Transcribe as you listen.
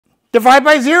divide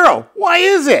by 0. Why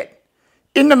is it?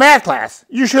 In the math class,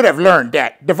 you should have learned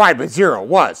that divide by 0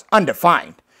 was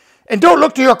undefined. And don't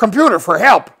look to your computer for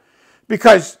help,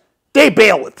 because they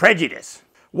bail with prejudice.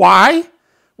 Why?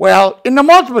 Well, in the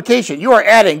multiplication, you are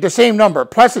adding the same number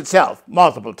plus itself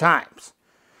multiple times.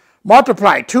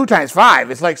 Multiply 2 times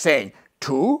 5 is like saying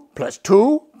 2 plus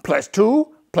 2 plus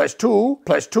 2 plus 2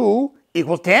 plus 2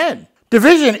 equals 10.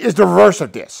 Division is the reverse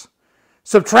of this.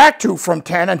 Subtract 2 from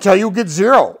 10 until you get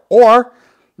 0 or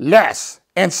less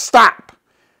and stop.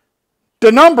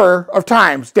 The number of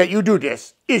times that you do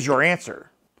this is your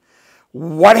answer.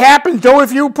 What happens though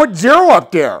if you put 0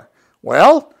 up there?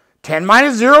 Well, 10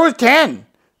 minus 0 is 10.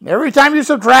 And every time you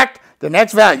subtract the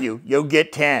next value, you'll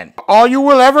get 10. All you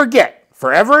will ever get,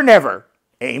 forever and ever.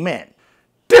 Amen.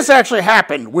 This actually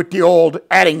happened with the old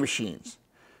adding machines.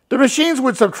 The machines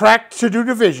would subtract to do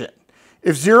division.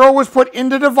 If 0 was put in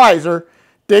the divisor,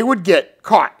 they would get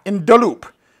caught in the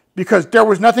loop because there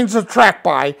was nothing to subtract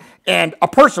by, and a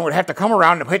person would have to come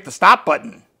around and hit the stop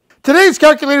button. Today's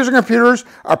calculators and computers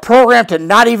are programmed to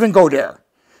not even go there.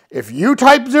 If you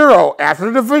type 0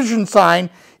 after the division sign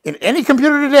in any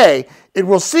computer today, it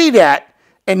will see that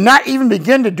and not even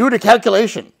begin to do the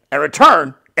calculation and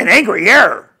return an angry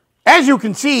error. As you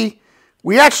can see,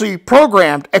 we actually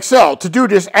programmed Excel to do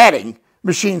this adding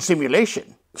machine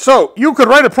simulation. So you could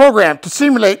write a program to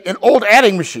simulate an old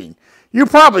adding machine. You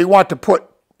probably want to put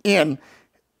in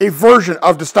a version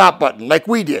of the stop button like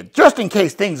we did, just in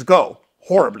case things go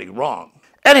horribly wrong.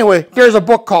 Anyway, there's a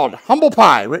book called Humble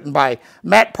Pie, written by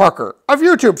Matt Parker of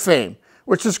YouTube fame,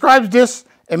 which describes this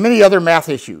and many other math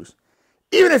issues.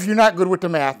 Even if you're not good with the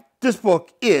math, this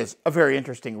book is a very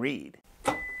interesting read.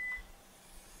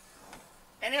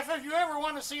 And if you ever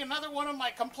want to see another one of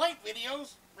my complaint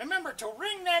videos, remember to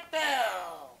ring that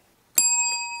bell.